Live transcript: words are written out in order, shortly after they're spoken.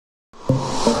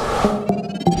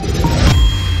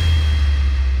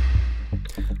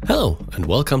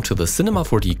welcome to the Cinema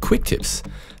 4D Quick Tips.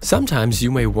 Sometimes you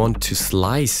may want to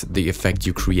slice the effect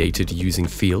you created using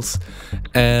fields,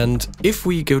 and if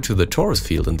we go to the torus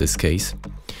field in this case,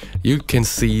 you can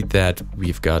see that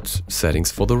we've got settings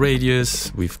for the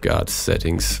radius, we've got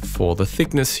settings for the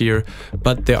thickness here,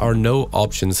 but there are no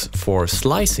options for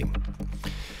slicing.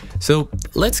 So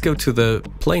let's go to the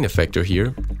plane effector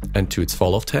here and to its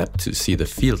falloff tab to see the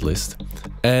field list.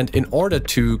 And in order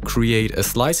to create a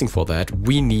slicing for that,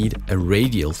 we need a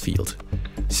radial field.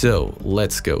 So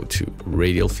let's go to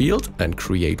radial field and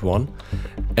create one.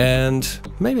 And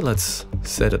maybe let's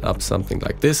set it up something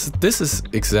like this. This is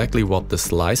exactly what the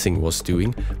slicing was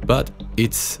doing, but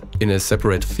it's in a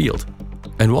separate field.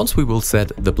 And once we will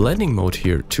set the blending mode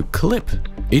here to clip,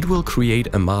 it will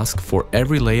create a mask for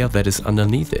every layer that is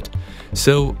underneath it.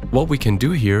 So what we can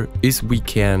do here is we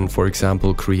can, for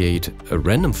example, create a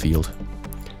random field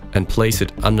and place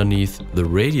it underneath the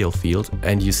radial field,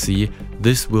 and you see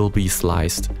this will be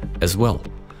sliced as well.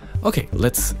 Okay,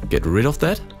 let's get rid of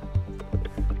that.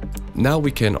 Now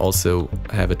we can also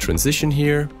have a transition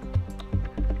here,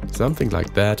 something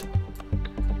like that.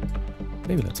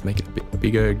 Maybe let's make it a bit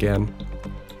bigger again.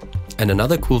 And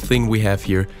another cool thing we have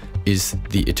here is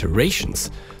the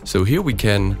iterations. So here we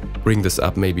can bring this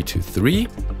up maybe to 3,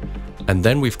 and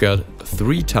then we've got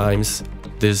 3 times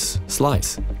this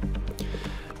slice.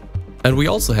 And we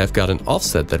also have got an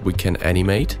offset that we can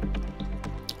animate,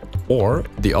 or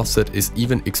the offset is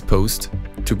even exposed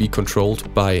to be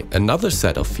controlled by another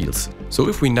set of fields. So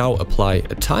if we now apply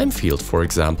a time field, for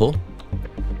example,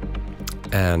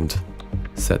 and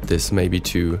set this maybe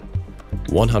to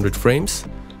 100 frames,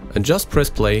 and just press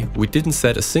play, we didn't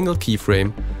set a single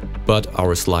keyframe, but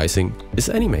our slicing is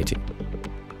animating.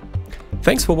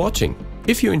 Thanks for watching.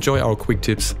 If you enjoy our quick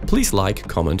tips, please like,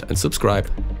 comment and subscribe.